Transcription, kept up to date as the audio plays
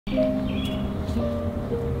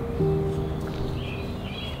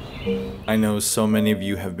I know so many of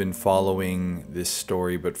you have been following this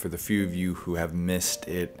story, but for the few of you who have missed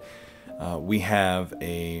it, we have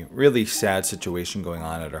a really sad situation going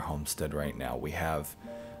on at our homestead right now. We have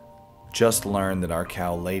just learned that our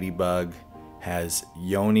cow Ladybug has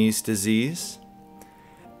Johne's disease.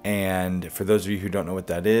 And for those of you who don't know what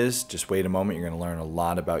that is, just wait a moment. You're going to learn a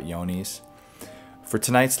lot about Johne's. For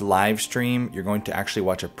tonight's live stream, you're going to actually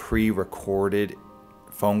watch a pre-recorded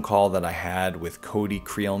phone call that I had with Cody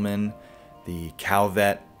Creelman, the cow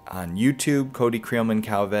vet on YouTube. Cody Creelman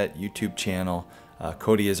Cow Vet YouTube channel.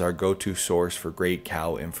 Cody is our go-to source for great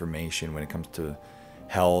cow information when it comes to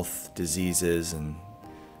health, diseases, and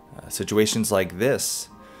situations like this.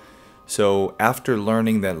 So after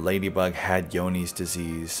learning that Ladybug had Johne's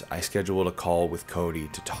disease, I scheduled a call with Cody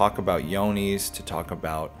to talk about Johne's, to talk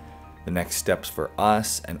about the next steps for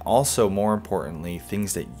us, and also, more importantly,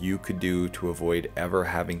 things that you could do to avoid ever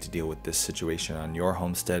having to deal with this situation on your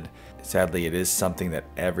homestead. Sadly, it is something that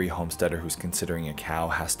every homesteader who's considering a cow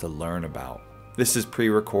has to learn about. This is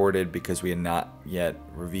pre-recorded because we had not yet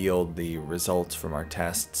revealed the results from our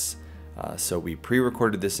tests. So we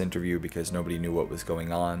pre-recorded this interview because nobody knew what was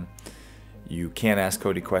going on. You can't ask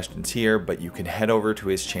Cody questions here, but you can head over to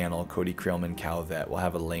his channel, Cody Creelman Cow Vet. We'll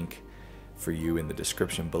have a link for you in the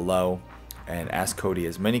description below, and ask Cody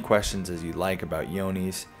as many questions as you like about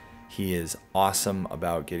Johne's. He is awesome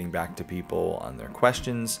about getting back to people on their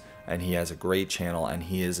questions, and he has a great channel, and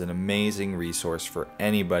he is an amazing resource for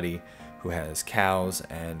anybody who has cows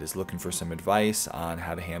and is looking for some advice on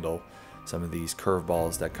how to handle some of these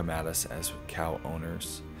curveballs that come at us as cow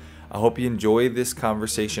owners. I hope you enjoy this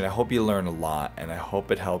conversation. I hope you learn a lot, and I hope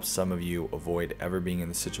it helps some of you avoid ever being in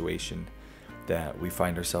the situation that we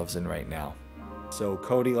find ourselves in right now. So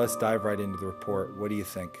Cody, let's dive right into the report. What do you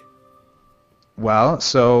think? Well,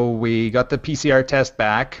 so we got the PCR test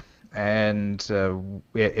back, and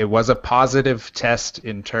it was a positive test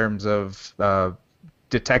in terms of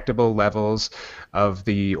detectable levels of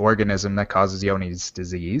the organism that causes Johne's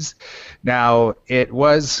disease. Now, it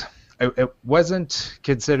wasn't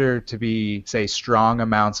considered to be, say, strong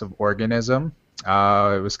amounts of organism.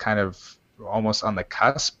 It was kind of almost on the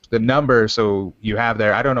cusp. The number, so you have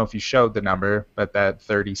there, I don't know if you showed the number, but that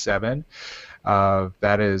 37,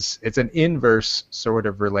 it's an inverse sort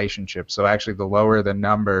of relationship. So actually the lower the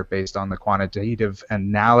number based on the quantitative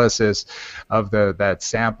analysis of that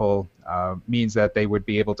sample means that they would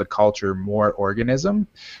be able to culture more organism.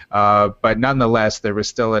 But nonetheless, there was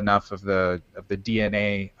still enough of the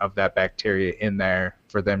DNA of that bacteria in there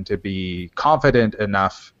for them to be confident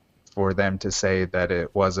enough for them to say that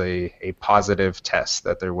it was a positive test,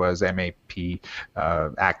 that there was MAP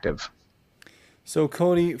active. So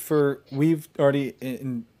Cody, we've already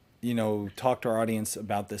talked to our audience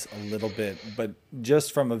about this a little bit, but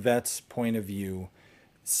just from a vet's point of view,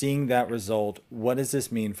 seeing that result, what does this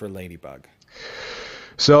mean for Ladybug?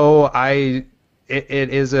 So it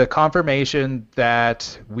is a confirmation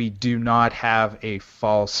that we do not have a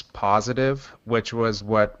false positive, which was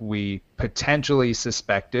what we potentially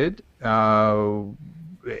suspected.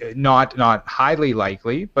 Not highly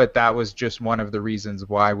likely, but that was just one of the reasons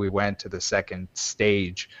why we went to the second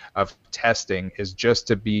stage of testing, is just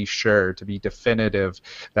to be sure, to be definitive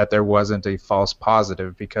that there wasn't a false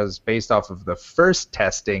positive, because based off of the first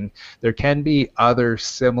testing, there can be other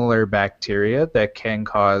similar bacteria that can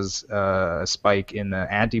cause a spike in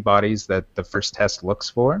the antibodies that the first test looks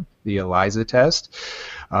for, the ELISA test.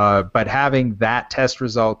 But having that test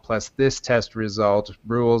result plus this test result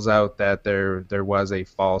rules out that there was a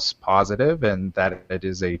false positive, and that it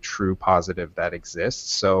is a true positive that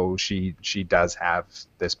exists. So she does have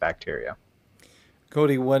this bacteria.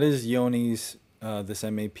 Cody, what is Johne's, this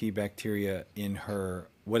MAP bacteria in her?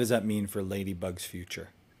 What does that mean for Ladybug's future?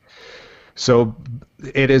 So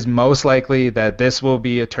it is most likely that this will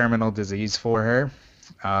be a terminal disease for her.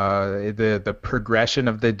 The progression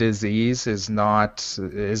of the disease is not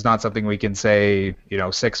something we can say,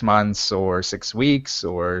 6 months or 6 weeks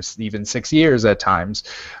or even 6 years at times.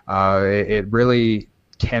 It really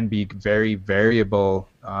can be very variable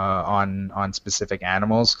on specific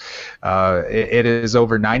animals. It is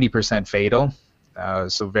over 90% fatal.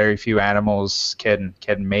 So very few animals can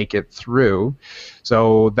make it through.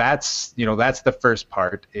 So that's the first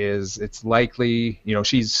part. Is it's likely,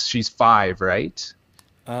 she's 5, right?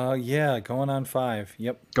 Yeah, going on 5.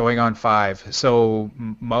 Yep. Going on 5. So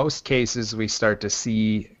most cases we start to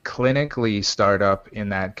see clinically start up in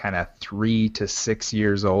that kind of 3 to 6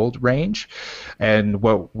 years old range. And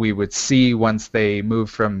what we would see once they move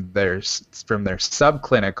from their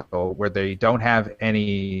subclinical, where they don't have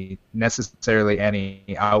any necessarily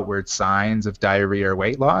any outward signs of diarrhea or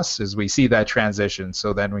weight loss, is we see that transition.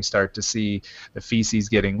 So then we start to see the feces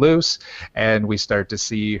getting loose, and we start to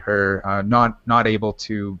see her not able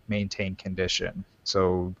to maintain condition.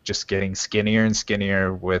 So just getting skinnier and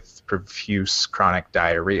skinnier with profuse chronic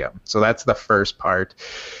diarrhea. So that's the first part.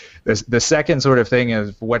 The second sort of thing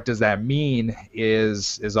is, what does that mean,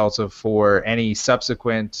 is also for any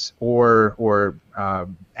subsequent or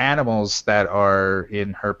animals that are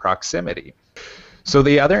in her proximity. So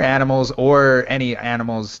the other animals, or any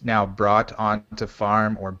animals now brought onto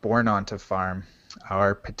farm or born onto farm,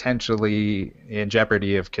 are potentially in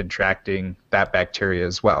jeopardy of contracting that bacteria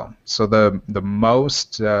as well. So the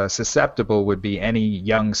most susceptible would be any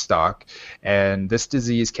young stock, and this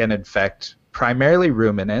disease can infect primarily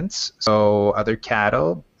ruminants, so other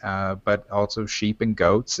cattle, but also sheep and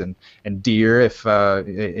goats and deer, if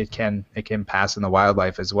it can pass in the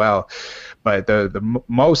wildlife as well. But the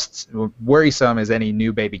most worrisome is any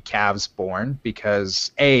new baby calves born,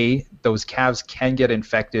 because those calves can get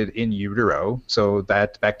infected in utero, so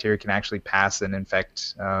that bacteria can actually pass and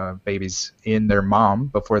infect babies in their mom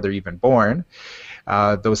before they're even born.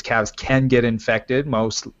 Those calves can get infected,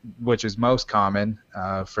 which is most common,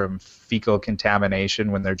 from fecal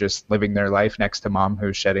contamination when they're just living their life next to mom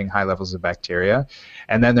who's shedding high levels of bacteria.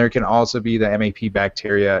 And then there can also be the MAP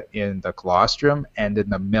bacteria in the colostrum and in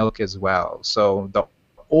the milk as well. So the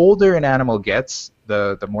older an animal gets,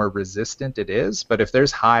 the more resistant it is. But if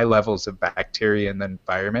there's high levels of bacteria in the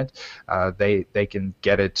environment, they can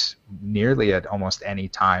get it nearly at almost any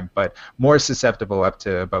time, but more susceptible up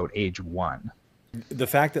to about age 1. The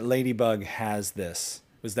fact that Ladybug has this,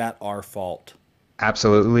 was that our fault?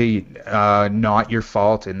 Absolutely not your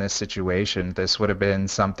fault in this situation. This would have been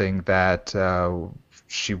something that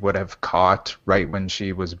she would have caught right when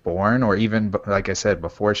she was born, or even, like I said,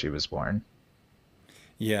 before she was born.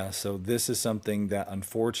 Yeah, so this is something that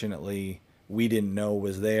unfortunately we didn't know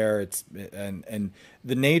was there. And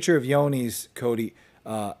the nature of Yoni's, Cody,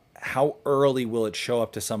 how early will it show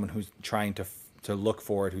up to someone who's trying to look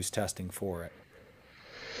for it, who's testing for it?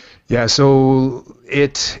 Yeah, so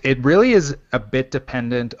it really is a bit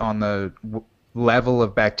dependent on the level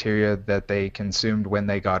of bacteria that they consumed when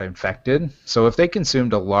they got infected. So if they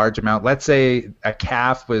consumed a large amount, let's say a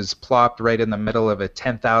calf was plopped right in the middle of a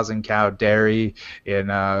 10,000 cow dairy in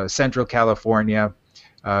Central California,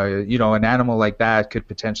 an animal like that could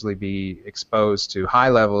potentially be exposed to high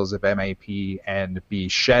levels of MAP and be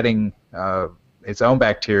shedding its own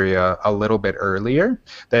bacteria a little bit earlier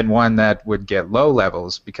than one that would get low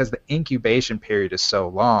levels, because the incubation period is so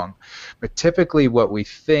long. But typically what we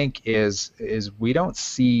think is we don't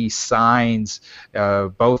see signs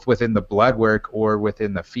both within the blood work or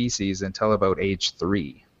within the feces until about age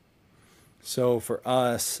 3. So for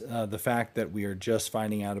us, the fact that we are just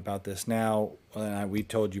finding out about this now, we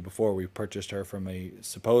told you before, we purchased her from a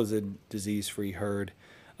supposed disease-free herd.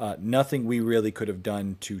 Nothing we really could have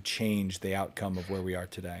done to change the outcome of where we are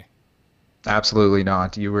today. Absolutely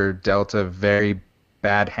not. You were dealt a very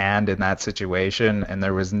bad hand in that situation, and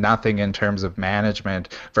there was nothing in terms of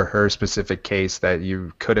management for her specific case that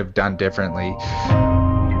you could have done differently.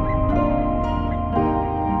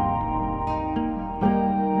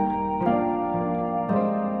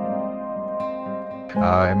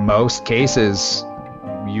 In most cases,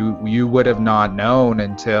 you would have not known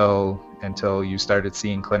until you started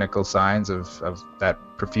seeing clinical signs of that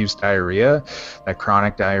profuse diarrhea, that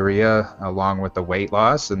chronic diarrhea, along with the weight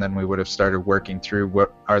loss, and then we would have started working through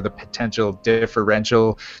what are the potential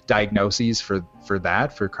differential diagnoses for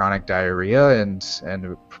chronic diarrhea,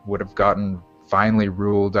 and would have gotten finally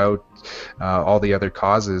ruled out all the other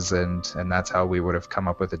causes, and that's how we would have come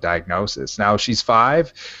up with a diagnosis. Now she's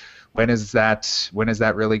 5. When is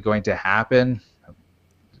that really going to happen?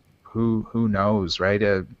 Who knows, right?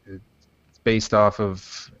 It's based off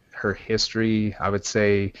of her history. I would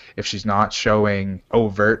say if she's not showing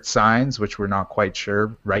overt signs, which we're not quite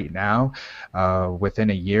sure right now, within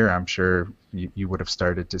a year, I'm sure you would have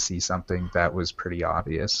started to see something that was pretty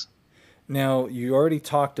obvious. Now, you already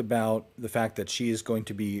talked about the fact that she is going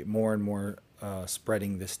to be more and more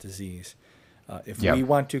spreading this disease. If we Yep.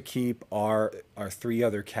 want to keep our 3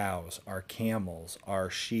 other cows, our camels, our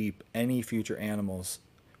sheep, any future animals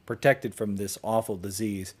protected from this awful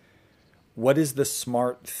disease, What is the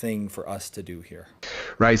smart thing for us to do here?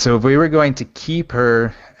 Right. So if we were going to keep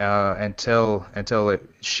her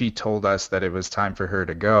she told us that it was time for her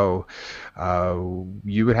to go, uh,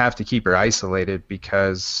 you would have to keep her isolated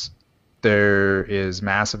because there is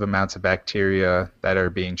massive amounts of bacteria that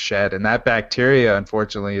are being shed, and that bacteria,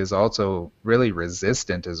 unfortunately, is also really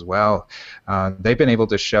resistant as well. They've been able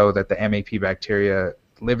to show that the MAP bacteria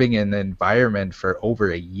living in the environment for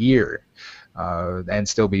over a year and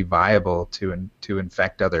still be viable to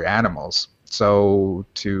infect other animals. So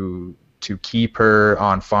to keep her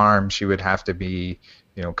on farm, she would have to be,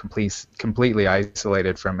 completely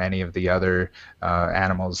isolated from any of the other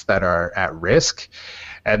animals that are at risk.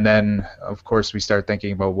 And then, of course, we start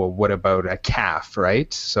thinking about, well, what about a calf,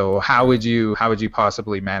 right? So how would you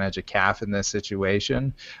possibly manage a calf in this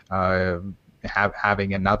situation?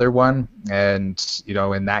 Having another one, and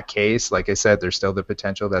in that case, like I said, there's still the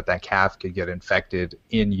potential that that calf could get infected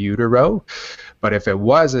in utero. But if it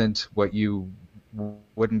wasn't, what you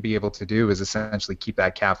wouldn't be able to do is essentially keep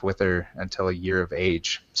that calf with her until a year of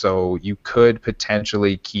age. So you could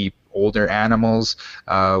potentially keep older animals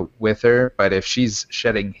with her, but if she's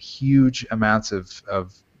shedding huge amounts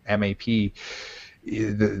of MAP,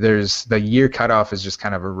 there's the year cutoff is just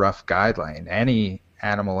kind of a rough guideline. Any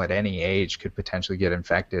animal at any age could potentially get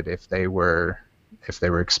infected if they were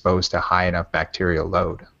exposed to high enough bacterial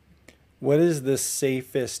load. What is the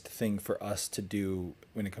safest thing for us to do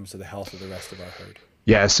when it comes to the health of the rest of our herd?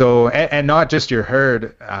 Yeah, so and not just your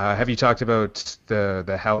herd. Have you talked about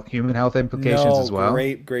the human health implications No, as well?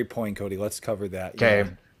 great point, Cody. Let's cover that. Okay. Yeah.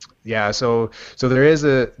 Yeah, so there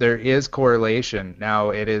is correlation. Now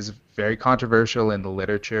it is very controversial in the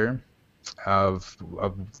literature of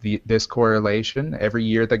this correlation. Every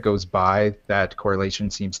year that goes by, that correlation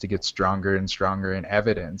seems to get stronger and stronger in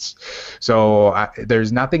evidence. So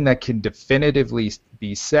there's nothing that can definitively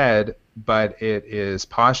be said, but it is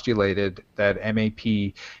postulated that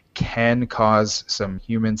MAP can cause some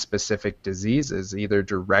human-specific diseases, either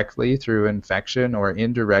directly through infection or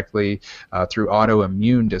indirectly through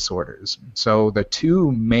autoimmune disorders. So the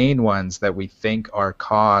two main ones that we think are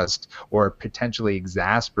caused or potentially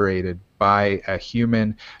exacerbated by a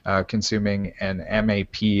human consuming an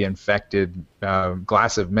MAP-infected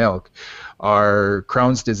glass of milk are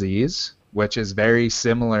Crohn's disease, which is very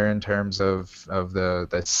similar in terms of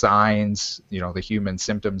the signs, the human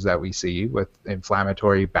symptoms that we see with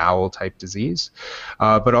inflammatory bowel type disease,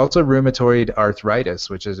 but also rheumatoid arthritis,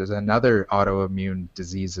 which is another autoimmune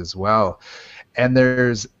disease as well. And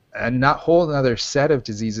there's a whole other set of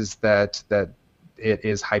diseases that it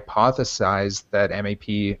is hypothesized that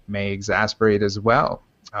MAP may exacerbate as well.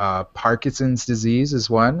 Parkinson's disease is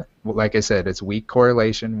one. Like I said, it's weak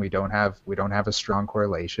correlation. We don't have a strong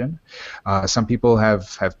correlation. Some people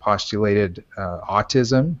have postulated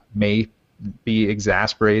autism may be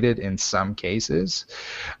exacerbated in some cases,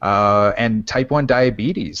 and type 1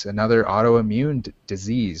 diabetes, another autoimmune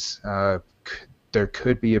disease. There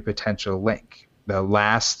could be a potential link. The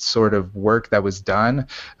last sort of work that was done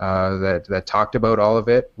that talked about all of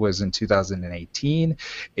it was in 2018.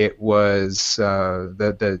 It was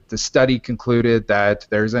the study concluded that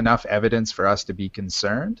there's enough evidence for us to be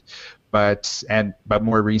concerned, but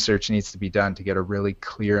more research needs to be done to get a really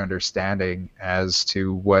clear understanding as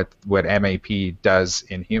to what MAP does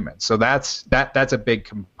in humans. So that's a big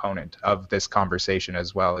component of this conversation,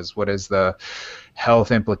 as well as what is the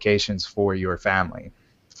health implications for your family.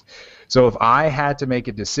 So if I had to make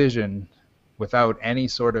a decision without any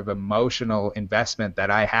sort of emotional investment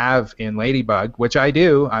that I have in Ladybug, which I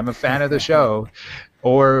do, I'm a fan of the show,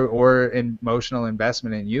 or emotional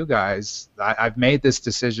investment in you guys, I've made this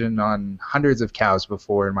decision on hundreds of cows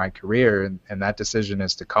before in my career, and that decision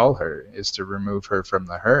is to cull her, is to remove her from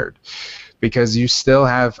the herd, because you still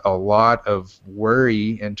have a lot of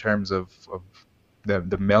worry in terms of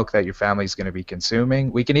the milk that your family is going to be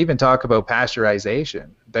consuming. We can even talk about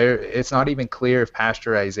pasteurization. It's not even clear if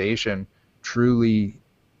pasteurization truly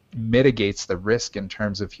mitigates the risk in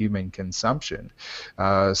terms of human consumption.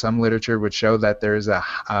 Some literature would show that there is a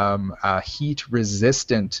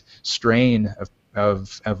heat-resistant strain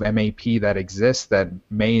of MAP that exists that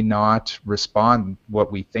may not respond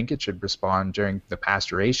what we think it should respond during the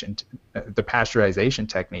pasteurization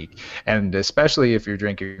technique. And especially if you're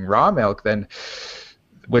drinking raw milk, then,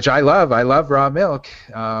 which I love raw milk,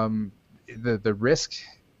 the risk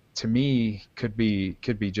to me could be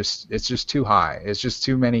just, it's just too high. It's just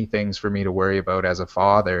too many things for me to worry about as a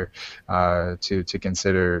father to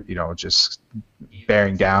consider, just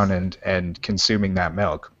bearing down and consuming that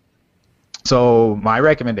milk. So my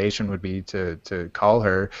recommendation would be to call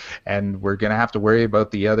her, and we're going to have to worry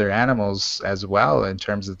about the other animals as well in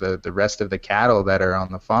terms of the rest of the cattle that are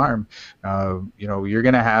on the farm. You're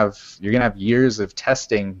gonna have years of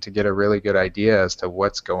testing to get a really good idea as to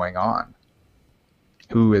what's going on,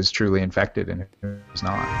 who is truly infected and who's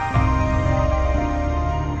not.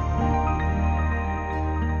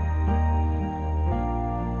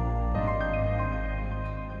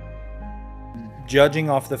 Judging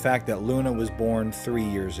off the fact that Luna was born 3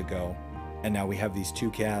 years ago, and now we have these two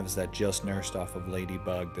calves that just nursed off of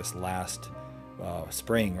Ladybug this last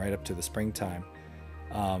spring, right up to the springtime.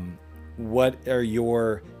 What are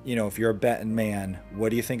your, if you're a betting man, what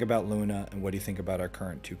do you think about Luna, and what do you think about our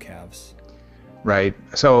current two calves? Right.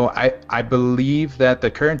 So I believe that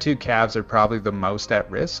the current two calves are probably the most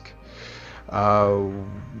at risk. Uh,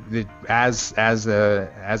 as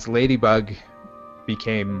Ladybug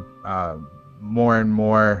became more and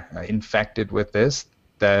more infected with this,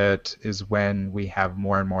 that is when we have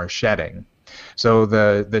more and more shedding. So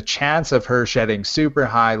the chance of her shedding super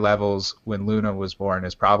high levels when Luna was born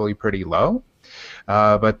is probably pretty low.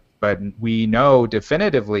 But we know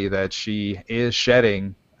definitively that she is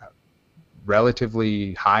shedding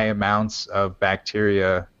relatively high amounts of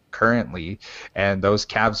bacteria currently, and those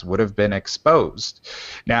calves would have been exposed.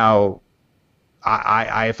 Now,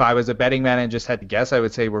 if I was a betting man and just had to guess, I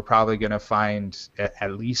would say we're probably going to find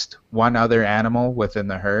at least one other animal within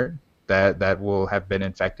the herd that will have been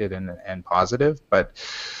infected and positive, but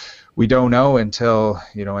we don't know until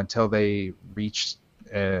they reach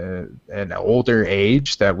an older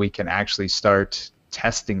age that we can actually start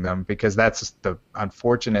testing them, because that's the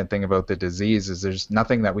unfortunate thing about the disease is there's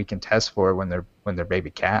nothing that we can test for when they're baby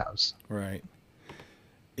calves. Right.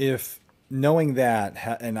 If knowing that,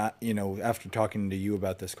 and after talking to you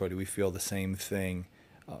about this, Cody, we feel the same thing.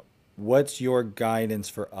 What's your guidance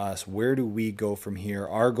for us? Where do we go from here?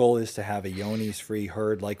 Our goal is to have a Yonis-free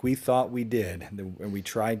herd like we thought we did, and we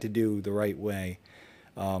tried to do the right way.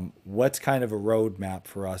 What's kind of a roadmap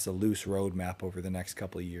for us, a loose roadmap over the next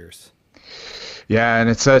couple of years? Yeah, and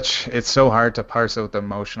it's so hard to parse out the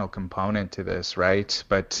emotional component to this, right?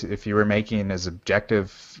 But if you were making as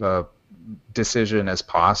objective decision as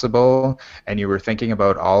possible, and you were thinking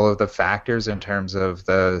about all of the factors in terms of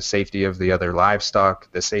the safety of the other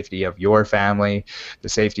livestock, the safety of your family, the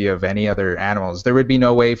safety of any other animals, there would be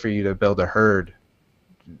no way for you to build a herd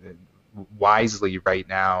wisely right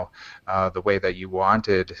now the way that you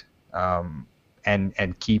wanted,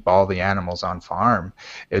 and keep all the animals on farm.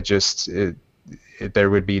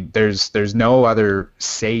 There's no other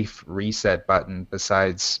safe reset button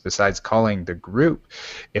besides calling the group,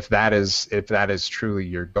 if that is truly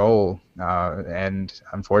your goal. And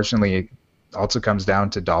unfortunately, it also comes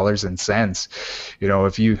down to dollars and cents.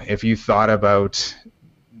 If you thought about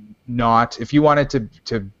if you wanted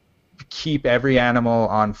to keep every animal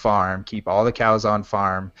on farm, keep all the cows on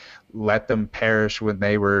farm, let them perish when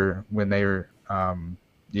they were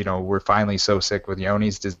we're finally so sick with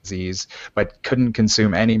Johne's disease, but couldn't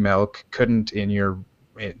consume any milk, couldn't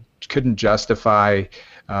justify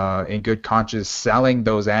in good conscience selling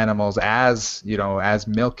those animals as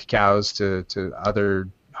milk cows to other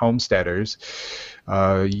homesteaders.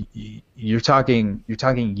 You're talking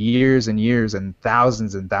years and years and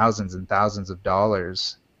thousands and thousands and thousands of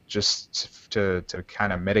dollars just to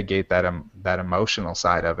kind of mitigate that emotional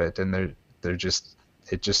side of it, and it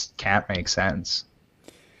just can't make sense.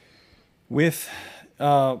 With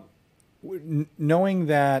knowing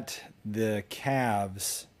that the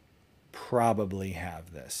calves probably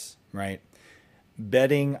have this, right?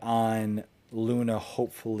 Betting on Luna,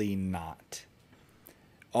 hopefully not.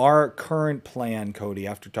 Our current plan, Cody,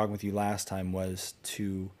 after talking with you last time, was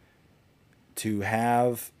to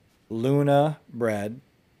have Luna bred,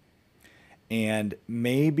 and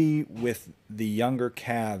maybe with the younger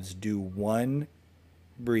calves do one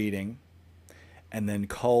breeding and then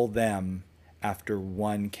cull them after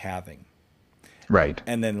one calving. Right.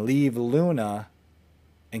 And then leave Luna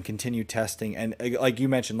and continue testing. And like you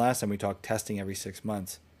mentioned last time we talked, testing every 6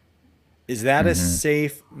 months. Is that a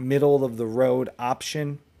safe, middle of the road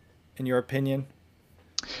option, in your opinion?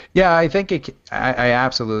 Yeah, I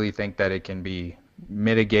absolutely think that it can be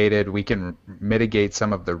mitigated. We can mitigate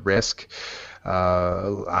some of the risk.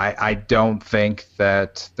 I don't think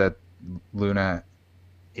that Luna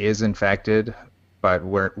is infected, but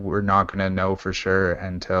we're not going to know for sure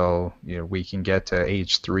until we can get to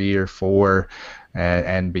age 3 or 4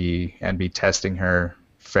 and be testing her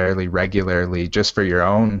fairly regularly just for your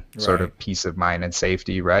own sort Right. of peace of mind and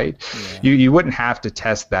safety, right? Yeah. You wouldn't have to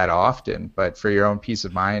test that often, but for your own peace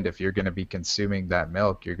of mind, if you're going to be consuming that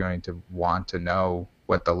milk, you're going to want to know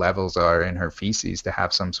what the levels are in her feces to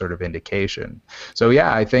have some sort of indication. So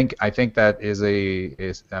yeah, I think that is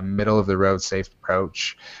a middle of the road safe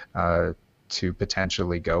approach to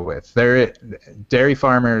potentially go with. Dairy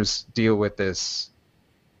farmers deal with this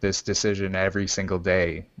decision every single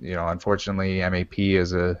day. You know, unfortunately, MAP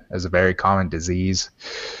is a very common disease.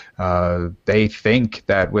 They think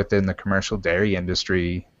that within the commercial dairy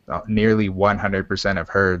industry, nearly 100% of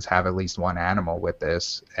herds have at least one animal with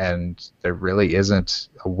this, and there really isn't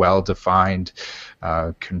a well-defined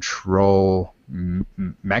control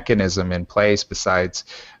mechanism in place besides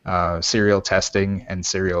serial testing and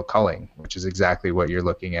serial culling, which is exactly what you're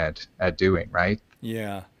looking at doing, right?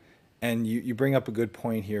 Yeah. And you bring up a good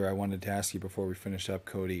point here I wanted to ask you before we finish up,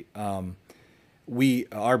 Cody.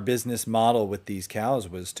 Our business model with these cows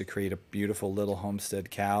was to create a beautiful little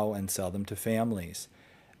homestead cow and sell them to families.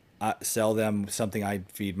 Sell them something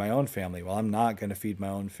I'd feed my own family. Well, I'm not going to feed my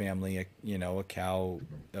own family, a cow,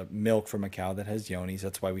 milk from a cow that has yonis.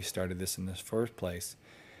 That's why we started this in the first place.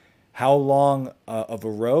 How long of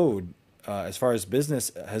a road, as far as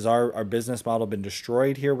business, has our business model been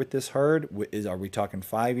destroyed here with this herd? Are we talking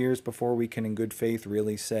 5 years before we can, in good faith,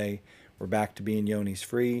 really say we're back to being yonis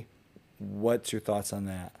free? What's your thoughts on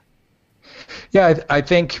that? Yeah, I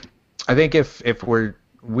think if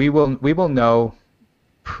we will know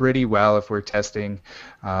pretty well if we're testing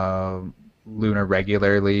Luna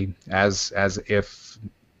regularly as if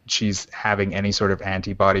she's having any sort of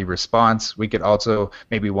antibody response. We could also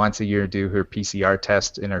maybe once a year do her PCR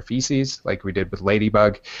test in her feces, like we did with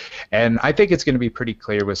Ladybug. And I think it's going to be pretty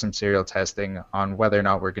clear with some serial testing on whether or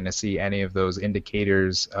not we're going to see any of those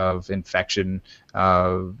indicators of infection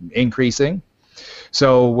increasing.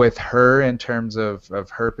 So with her, in terms of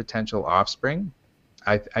her potential offspring,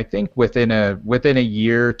 I think within a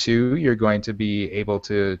year or two, you're going to be able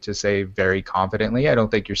to say very confidently. I don't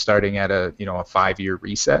think you're starting at a 5-year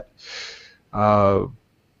reset. Uh,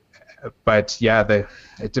 but yeah,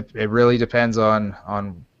 it really depends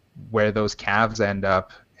on where those calves end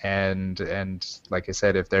up, and like I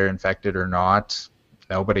said, if they're infected or not,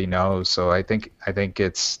 nobody knows. So I think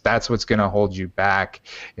that's what's going to hold you back,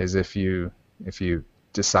 is if you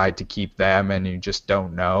decide to keep them and you just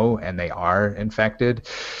don't know and they are infected,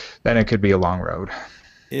 then it could be a long road.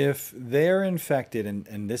 If they're infected,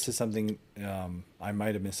 and this is something I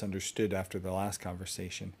might have misunderstood after the last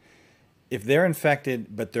conversation. If they're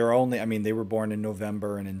infected, but they're only, I mean, they were born in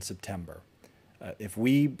November and in September. If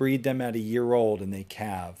we breed them at a year old and they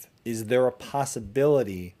calve, is there a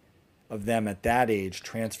possibility of them at that age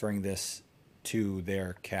transferring this to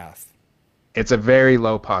their calf? It's a very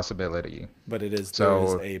low possibility. But there is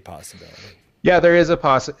So a possibility. yeah, there is a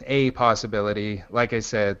possibility. Like I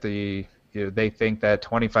said, they think that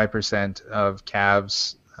 25% of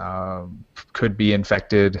calves could be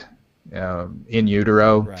infected in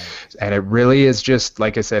utero, Right. and it really is just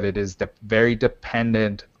like I said, it is very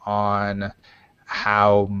dependent on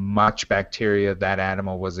how much bacteria that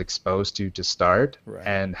animal was exposed to start, Right.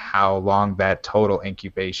 and how long that total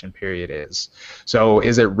incubation period is. So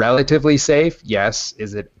is it relatively safe? Yes.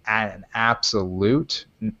 Is it an absolute?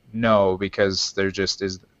 No, because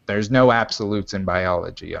there's no absolutes in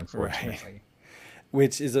biology, Right. unfortunately.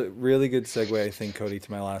 Which is a really good segue, I think, Cody,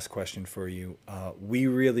 to my last question for you. We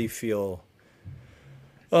really feel,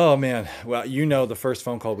 oh man, well, the first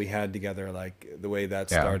phone call we had together, like the way that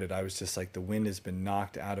Yeah. started, I was just like, the wind has been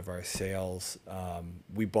knocked out of our sails.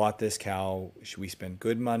 We bought this cow. We spent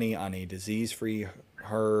good money on a disease-free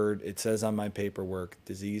herd. It says on my paperwork,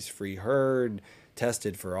 disease-free herd,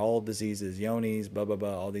 tested for all diseases, yonis, blah, blah,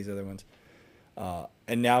 blah, all these other ones.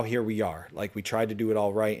 And now here we are. Like, we tried to do it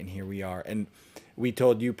all right, and here we are. And we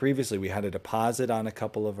told you previously we had a deposit on a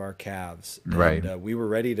couple of our calves, Right. and we were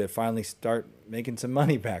ready to finally start making some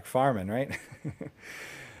money back farming, right?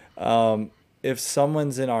 If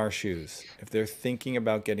someone's in our shoes, if they're thinking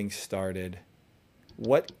about getting started,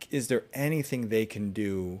 what is there anything they can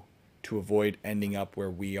do to avoid ending up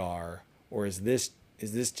where we are, or is this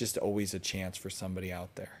just always a chance for somebody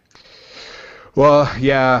out there? Well,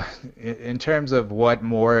 yeah, in terms of what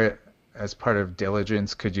more as part of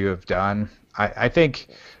diligence could you have done, I think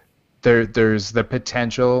there's the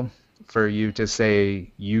potential for you to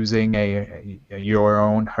say using your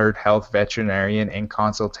own herd health veterinarian in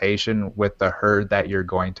consultation with the herd that you're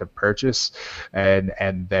going to purchase,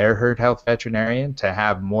 and their herd health veterinarian, to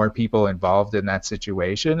have more people involved in that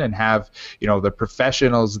situation, and have, you know, the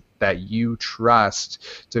professionals that you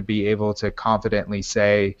trust to be able to confidently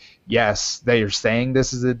say, yes, they are saying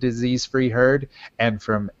this is a disease-free herd, and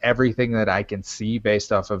from everything that I can see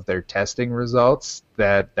based off of their testing results,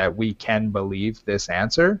 that we can believe this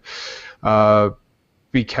answer.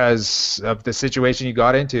 Because of the situation you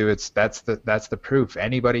got into, that's the proof.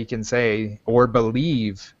 Anybody can say or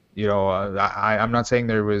believe. You know, I'm not saying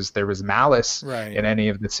there was malice in any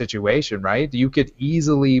of the situation, right? You could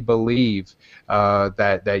easily believe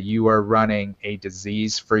that you are running a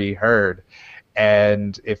disease-free herd,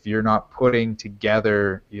 and if you're not putting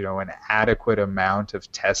together, you know, an adequate amount of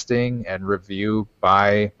testing and review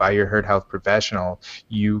by your herd health professional,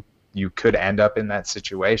 you could end up in that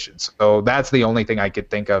situation. So that's the only thing I could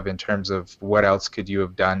think of in terms of what else could you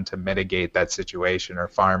have done to mitigate that situation, or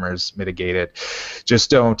farmers mitigate it. Just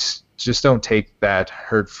don't take that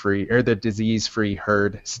herd-free or the disease-free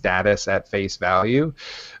herd status at face value.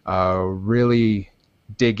 Really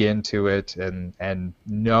dig into it and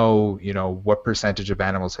know, you know, what percentage of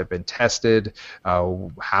animals have been tested,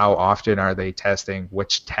 how often are they testing,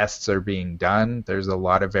 which tests are being done. There's a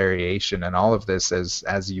lot of variation in all of this,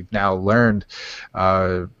 as you've now learned,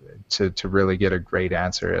 to really get a great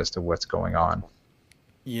answer as to what's going on.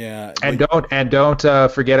 Yeah. And don't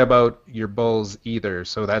forget about your bulls either.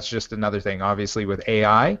 So that's just another thing. Obviously, with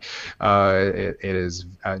AI, it is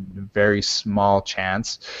a very small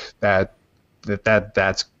chance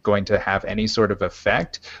that's going to have any sort of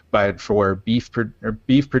effect. But for beef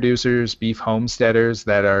producers, beef homesteaders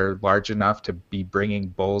that are large enough to be bringing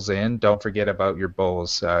bulls in, don't forget about your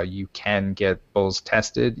bulls. You can get bulls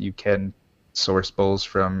tested. You can source bulls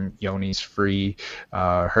from Yonis-free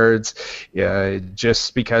herds.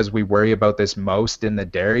 Just because we worry about this most in the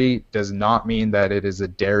dairy does not mean that it is a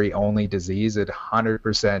dairy-only disease. It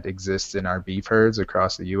 100% exists in our beef herds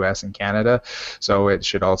across the U.S. and Canada, so it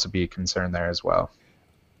should also be a concern there as well.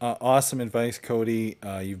 Awesome advice, Cody.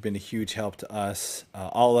 You've been a huge help to us.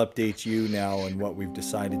 I'll update you now on what we've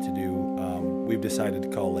decided to do. We've decided to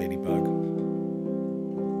call Ladybug.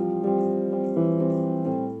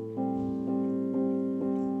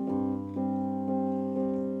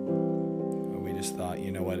 Thought,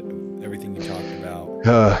 you know what, everything you talked about.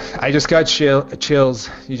 I just got chills.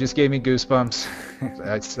 You just gave me goosebumps.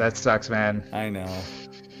 That sucks, man. I know.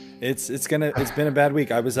 It's been a bad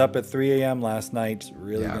week. I was up at 3 a.m. last night. It's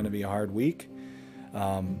really going to be a hard week.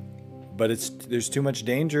 But there's too much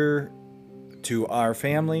danger to our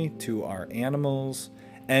family, to our animals.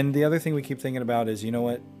 And the other thing we keep thinking about is, you know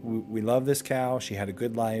what, we love this cow. She had a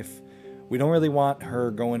good life. We don't really want her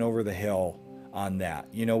going over the hill on that.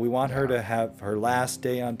 You know, we want her to have her last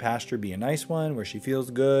day on pasture be a nice one where she feels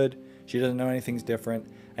good. She doesn't know anything's different.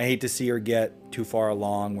 I hate to see her get too far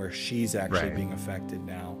along where she's actually being affected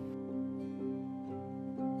now.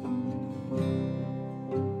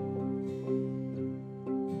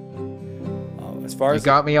 As far as you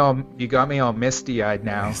got me all misty-eyed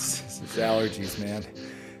now. It's allergies,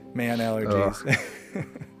 man, allergies.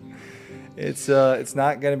 It's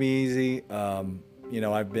not gonna be easy. You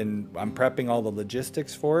know, I'm prepping all the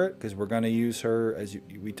logistics for it, because we're going to use her, as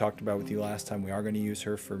we talked about with you last time. We are going to use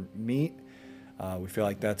her for meat. We feel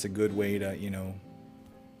like that's a good way to,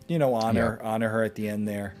 honor her at the end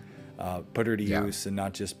there, put her to use and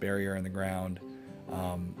not just bury her in the ground.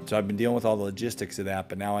 So I've been dealing with all the logistics of that,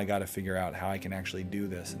 but now I got to figure out how I can actually do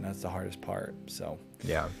this, and that's the hardest part. So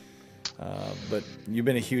yeah. But you've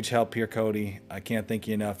been a huge help here, Cody. I can't thank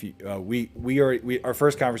you enough. Our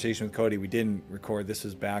first conversation with Cody, we didn't record. This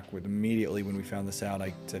was back with immediately when we found this out.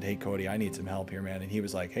 I said, "Hey, Cody, I need some help here, man," and he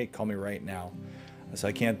was like, "Hey, call me right now." So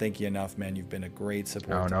I can't thank you enough, man. You've been a great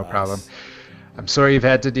support. No problem. I'm sorry you've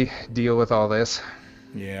had to deal with all this.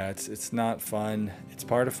 Yeah, it's not fun. It's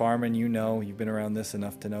part of farming. You know, you've been around this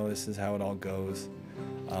enough to know this is how it all goes.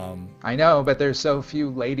 I know, but there's so few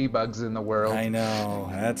ladybugs in the world. I know.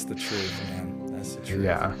 That's the truth, man. That's the truth.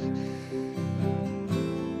 Yeah.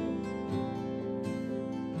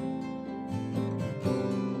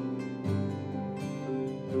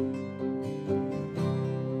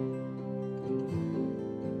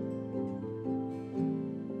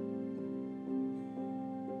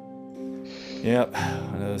 Yep.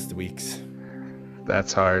 One of those weeks.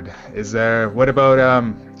 That's hard. What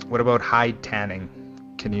about hide tanning?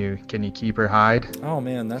 Can you keep her hide? Oh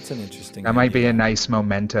man, that's an interesting That might be a nice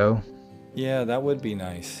memento. Yeah, that would be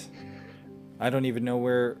nice. I don't even know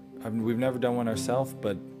where. We've never done one ourselves,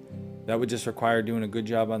 but that would just require doing a good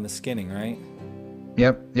job on the skinning, right?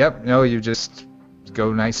 Yep. No, you just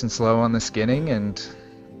go nice and slow on the skinning, and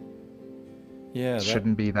Yeah, it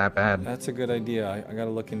shouldn't be that bad. that's a good idea. I got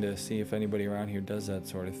to look into see if anybody around here does that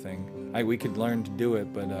sort of thing. We could learn to do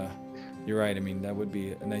it, but you're right. I mean, that would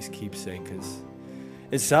be a nice keepsake because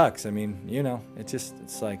it sucks. I mean, you know,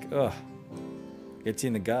 it's like, ugh, gets you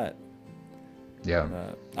in the gut. Yeah.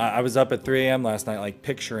 I was up at 3 a.m. last night, like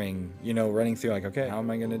picturing, you know, running through, like, okay, how am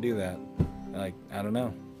I going to do that? Like, I don't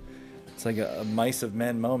know. It's like a mice of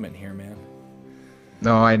men moment here, man.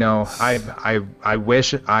 No, I know. I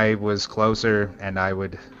wish I was closer, and I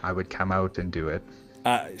would come out and do it.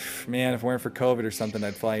 Man, if it weren't for COVID or something,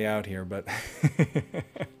 I'd fly you out here, but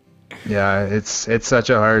Yeah, it's such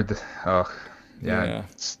a hard. Oh, Yeah.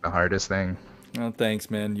 It's the hardest thing. well, thanks,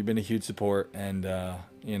 man. You've been a huge support, and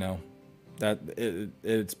you know,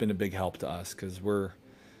 it's been a big help to us because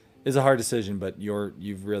it's a hard decision, but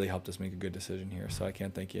you've really helped us make a good decision here. So I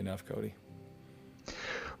can't thank you enough, Cody.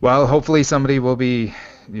 Well, hopefully somebody will be,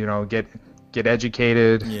 get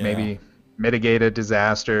educated, Yeah. maybe mitigate a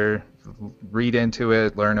disaster, read into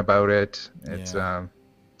it, learn about it. It's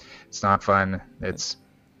it's not fun. It's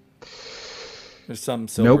There's some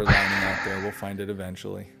silver Nope. lining out there. We'll find it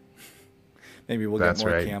eventually. Maybe we'll get That's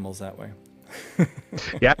more right. camels that way.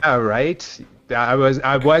 yeah, right. I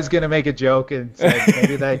was gonna make a joke and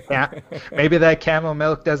say maybe that camel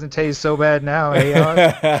milk doesn't taste so bad now, eh?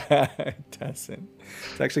 Alex? It doesn't.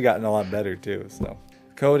 It's actually gotten a lot better too. So,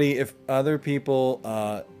 Cody, if other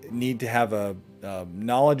people need to have a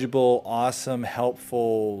knowledgeable, awesome,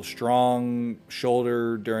 helpful, strong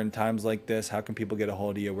shoulder during times like this, how can people get a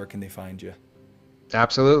hold of you? Where can they find you?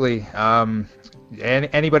 Absolutely.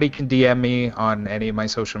 Anybody can DM me on any of my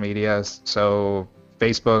social medias. So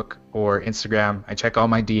Facebook or Instagram. I check all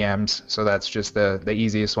my DMs, so that's just the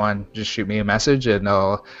easiest one. Just shoot me a message and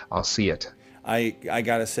I'll see it. I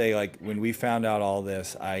gotta say, like, when we found out all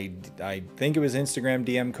this, I think it was Instagram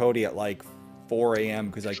DM Cody at like 4 a.m.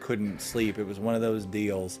 because I couldn't sleep. It was one of those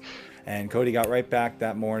deals. And Cody got right back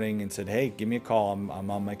that morning and said, hey, give me a call. I'm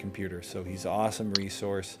on my computer. So he's an awesome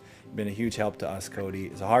resource. Been a huge help to us, Cody.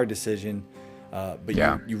 It's a hard decision, but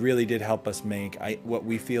Yeah. you really did help us make what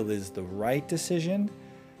we feel is the right decision.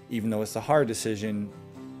 Even though it's a hard decision,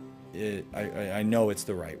 I know it's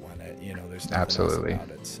the right one. There's nothing Absolutely. else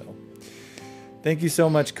about it. So thank you so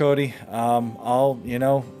much, Cody.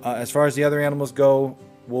 As far as the other animals go,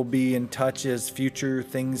 we'll be in touch as future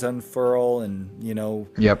things unfurl, and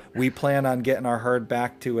Yep. we plan on getting our herd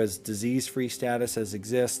back to as disease-free status as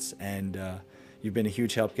exists, and you've been a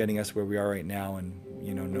huge help getting us where we are right now, and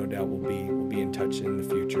no doubt we'll be in touch in the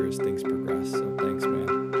future as things progress. So thanks,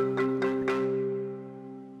 man.